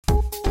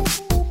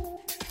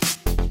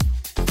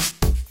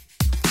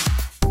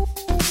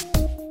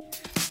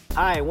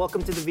Hi, and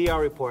welcome to the VR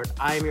Report.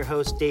 I am your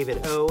host,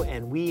 David O,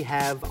 and we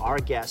have our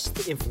guest,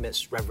 the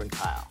infamous Reverend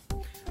Kyle.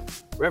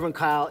 Reverend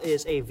Kyle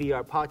is a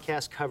VR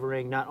podcast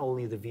covering not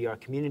only the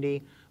VR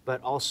community,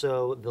 but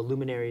also the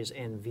luminaries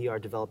and VR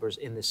developers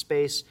in this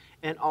space,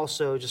 and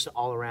also just an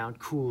all-around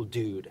cool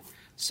dude.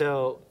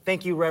 So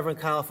thank you, Reverend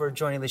Kyle, for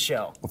joining the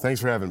show. Well,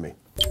 thanks for having me.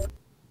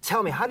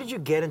 Tell me, how did you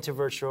get into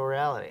virtual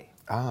reality?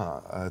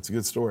 It's a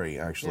good story,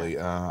 actually.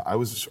 Yeah. I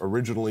was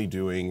originally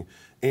doing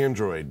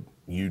Android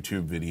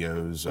YouTube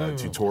videos,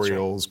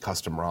 tutorials, right.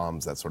 Custom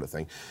ROMs, that sort of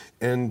thing.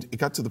 And it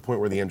got to the point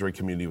where the Android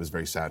community was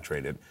very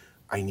saturated.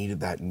 I needed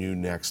that new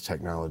next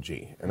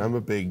technology. And I'm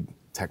a big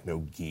techno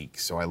geek,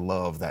 so I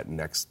love that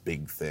next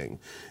big thing.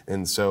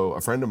 And so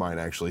a friend of mine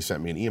actually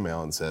sent me an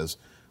email and says,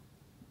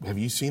 have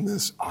you seen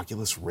this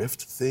Oculus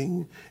Rift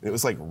thing? And it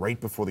was like right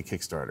before the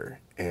Kickstarter.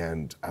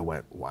 And I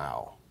went,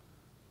 wow,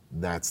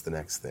 that's the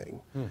next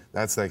thing.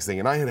 That's the next thing.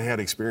 And I had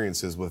had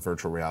experiences with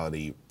virtual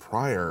reality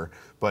prior,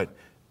 but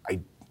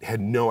I had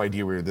no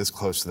idea we were this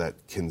close to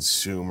that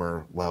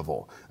consumer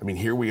level. I mean,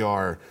 here we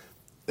are,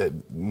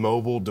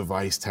 mobile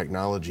device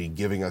technology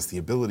giving us the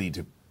ability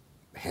to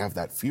have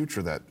that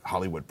future that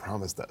Hollywood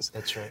promised us.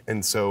 That's right.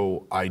 And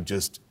so I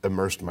just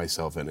immersed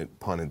myself in it,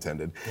 pun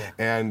intended. Yeah.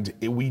 And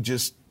we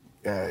just,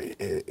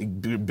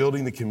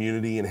 building the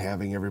community and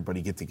having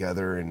everybody get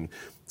together, and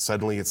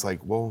suddenly it's like,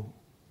 well,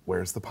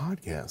 where's the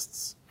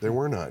podcasts? There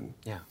were none.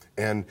 Yeah.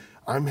 And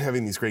I'm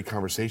having these great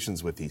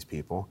conversations with these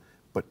people,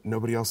 but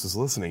nobody else is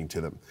listening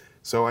to them.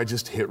 So I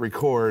just hit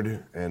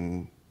record,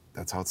 and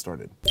that's how it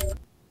started.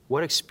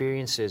 What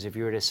experiences, if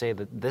you were to say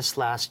that this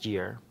last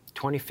year,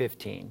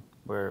 2015,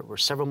 we're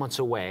several months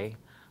away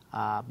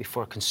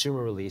before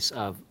consumer release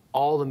of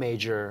all the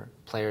major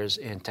players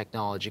in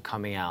technology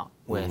coming out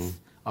with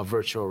a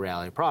virtual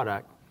reality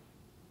product.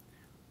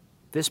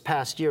 This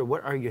past year,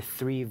 what are your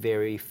 3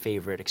 very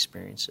favorite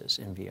experiences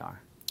in VR?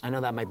 I know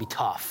that might be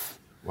tough.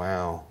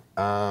 Wow.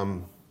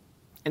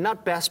 And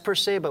not best per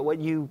se, but what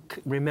you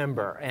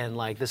remember, and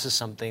like this is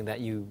something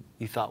that you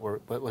thought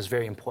was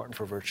very important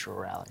for virtual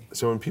reality.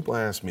 So when people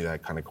ask me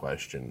that kind of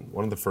question,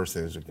 one of the first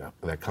things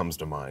that comes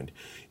to mind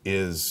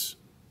is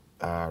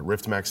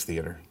Rift Max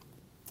Theater.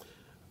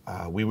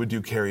 We would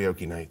do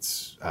karaoke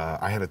nights.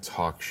 I had a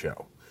talk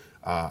show.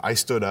 I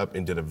stood up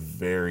and did a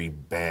very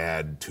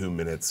bad 2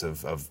 minutes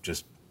of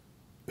just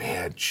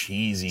bad,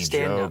 cheesy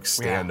jokes,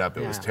 stand up.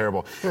 It was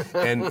terrible.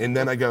 And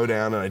then I go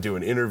down and I do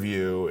an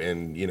interview,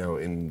 and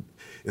in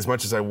as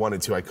much as I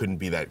wanted to, I couldn't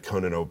be that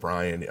Conan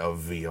O'Brien of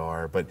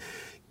VR. But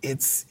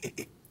it's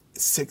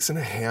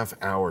 6.5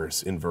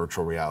 hours in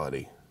virtual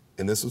reality.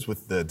 And this was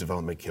with the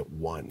Development Kit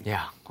 1.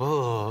 Yeah.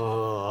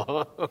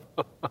 Oh.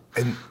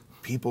 And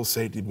people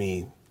say to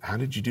me, how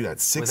did you do that?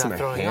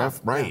 6.5? Up.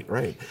 Right, yeah.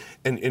 Right.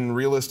 And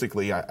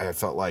realistically, I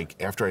felt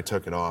like after I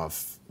took it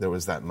off, there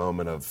was that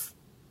moment of,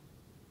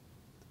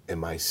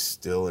 am I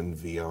still in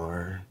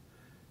VR?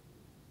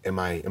 Am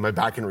I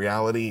back in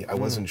reality? I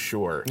wasn't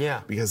sure.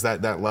 Yeah. Because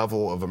that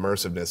level of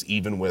immersiveness,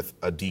 even with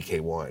a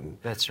DK1.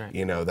 That's right.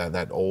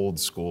 That old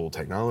school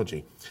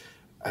technology.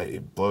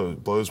 It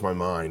blows my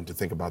mind to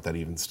think about that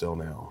even still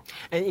now.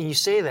 And you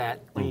say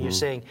that when you're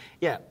saying,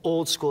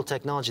 old school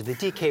technology. The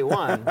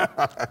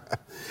DK1,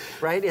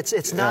 right?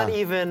 It's not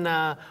even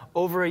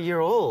over a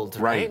year old,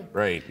 right?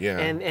 Right, yeah.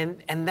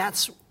 And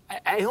that's,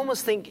 I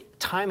almost think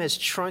time has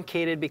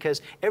truncated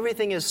because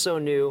everything is so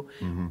new.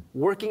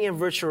 Working in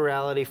virtual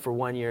reality for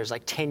 1 year is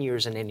like 10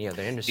 years in any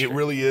other industry. It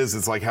really is.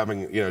 It's like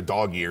having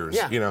dog years.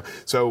 Yeah.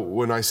 So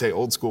when I say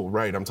old school,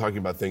 right, I'm talking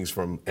about things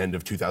from end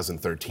of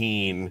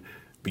 2013.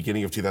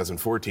 Beginning of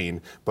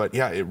 2014, but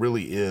yeah, it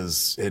really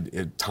is.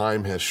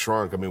 Time has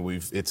shrunk. I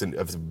mean, it's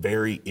a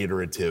very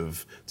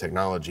iterative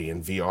technology,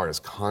 and VR is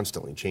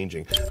constantly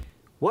changing.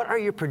 What are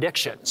your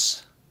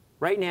predictions?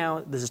 Right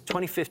now, this is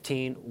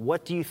 2015.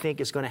 What do you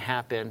think is going to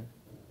happen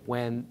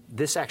when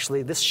this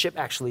ship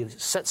actually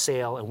sets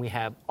sail and we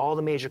have all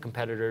the major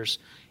competitors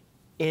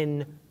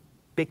in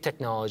big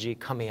technology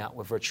coming out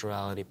with virtual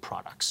reality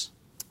products?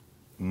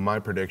 My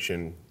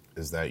prediction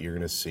is that you're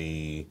going to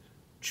see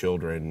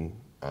children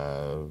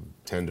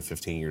 10 to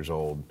 15 years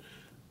old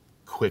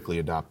quickly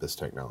adopt this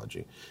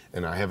technology.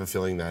 And I have a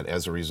feeling that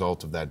as a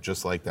result of that,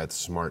 just like that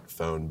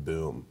smartphone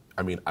boom,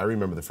 I mean, I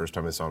remember the first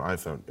time I saw an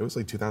iPhone, it was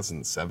like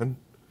 2007.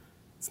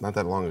 It's not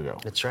that long ago.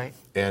 That's right.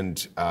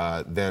 And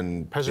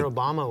then President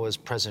Obama was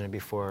president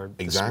before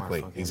the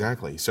smartphone.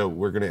 Exactly. So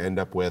we're going to end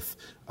up with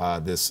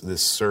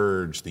this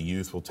surge. The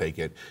youth will take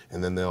it,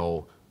 and then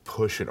they'll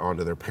push it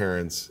onto their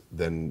parents.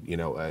 Then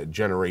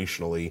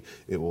generationally,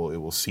 it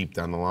will seep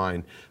down the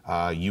line.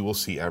 You will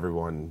see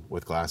everyone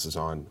with glasses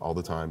on all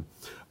the time.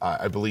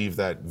 I believe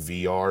that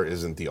VR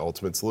isn't the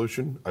ultimate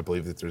solution. I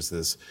believe that there's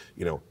this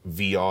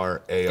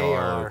VR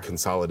AR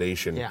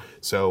consolidation. Yeah.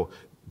 So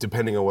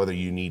depending on whether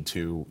you need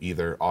to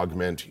either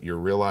augment your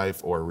real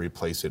life or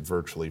replace it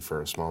virtually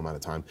for a small amount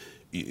of time,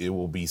 it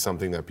will be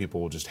something that people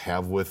will just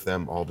have with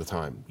them all the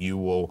time. You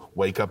will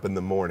wake up in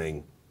the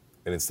morning,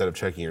 and instead of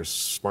checking your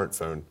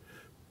smartphone,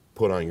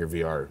 put on your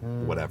VR,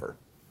 whatever.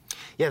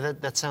 Yeah,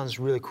 that sounds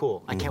really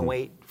cool. I can't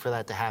wait for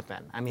that to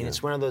happen. I mean,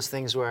 it's one of those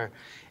things where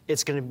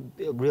it's going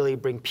to really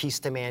bring peace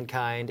to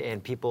mankind,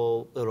 and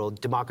it'll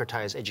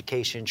democratize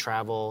education,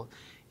 travel,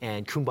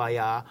 and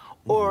kumbaya,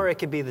 or it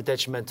could be the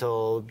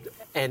detrimental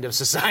end of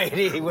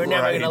society. We're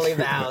never going to leave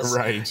the house.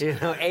 Right.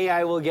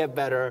 AI will get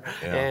better,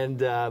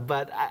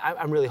 but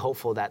I'm really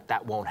hopeful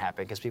that won't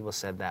happen, because people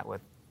said that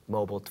with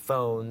mobile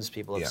phones.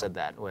 People have said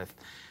that with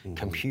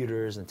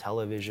computers and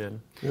television.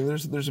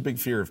 There's a big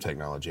fear of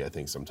technology, I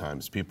think,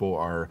 sometimes. People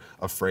are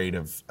afraid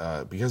of,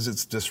 because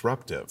it's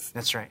disruptive.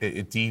 That's right.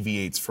 It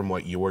deviates from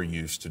what you're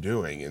used to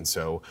doing. And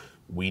so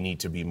we need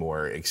to be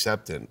more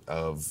acceptant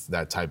of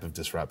that type of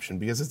disruption,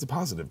 because it's a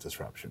positive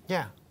disruption.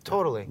 Yeah,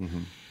 totally.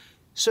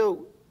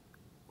 So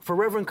for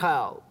Reverend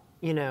Kyle,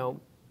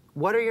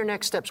 what are your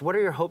next steps? What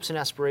are your hopes and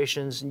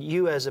aspirations?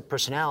 You as a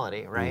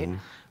personality, right?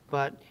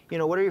 But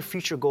what are your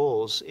future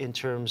goals in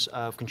terms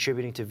of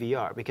contributing to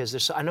VR?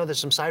 Because I know there's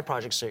some side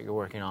projects that you're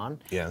working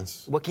on.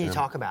 Yes. What can you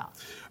talk about?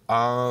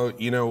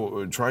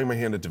 Trying my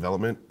hand at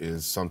development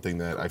is something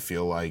that I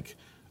feel like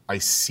I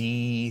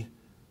see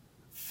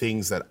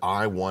things that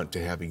I want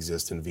to have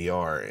exist in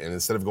VR, and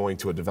instead of going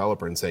to a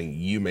developer and saying,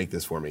 you make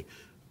this for me,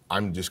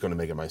 I'm just going to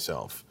make it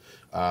myself.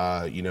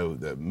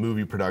 The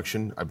movie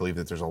production, I believe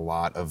that there's a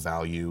lot of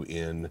value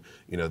in,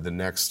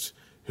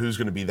 who's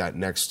going to be that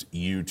next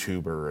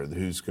YouTuber,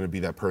 who's going to be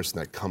that person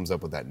that comes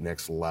up with that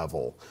next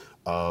level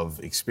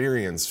of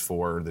experience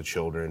for the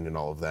children and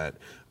all of that.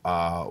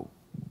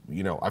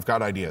 I've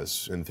got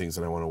ideas and things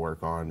that I want to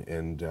work on,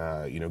 and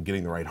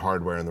getting the right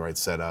hardware and the right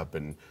setup,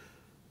 and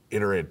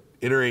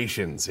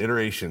iterations,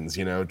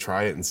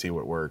 try it and see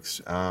what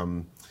works.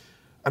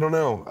 I don't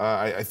know.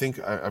 I think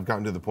I've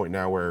gotten to the point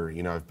now where,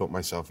 I've built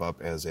myself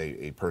up as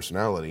a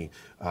personality,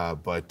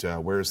 but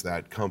where's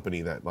that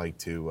company that like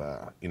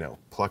to,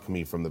 pluck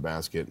me from the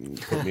basket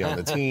and put me on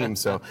the team?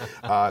 So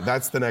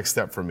that's the next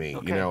step for me.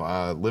 Okay.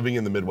 Living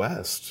in the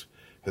Midwest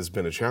has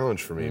been a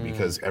challenge for me,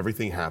 because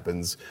everything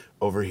happens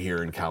over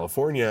here in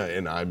California,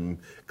 and I'm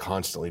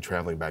constantly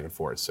traveling back and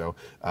forth. So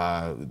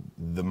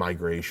the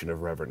migration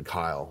of Reverend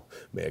Kyle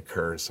may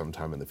occur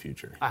sometime in the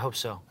future. I hope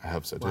so. I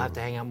hope so too. We'll have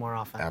to hang out more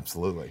often.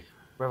 Absolutely.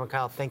 Reverend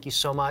Kyle, thank you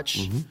so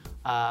much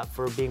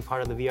for being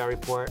part of the VR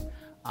Report.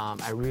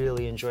 I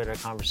really enjoyed our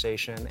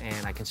conversation,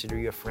 and I consider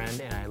you a friend,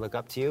 and I look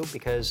up to you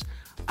because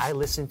I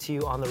listen to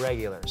you on the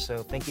regular. So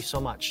thank you so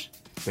much.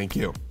 Thank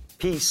you.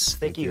 Peace.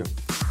 Thank you.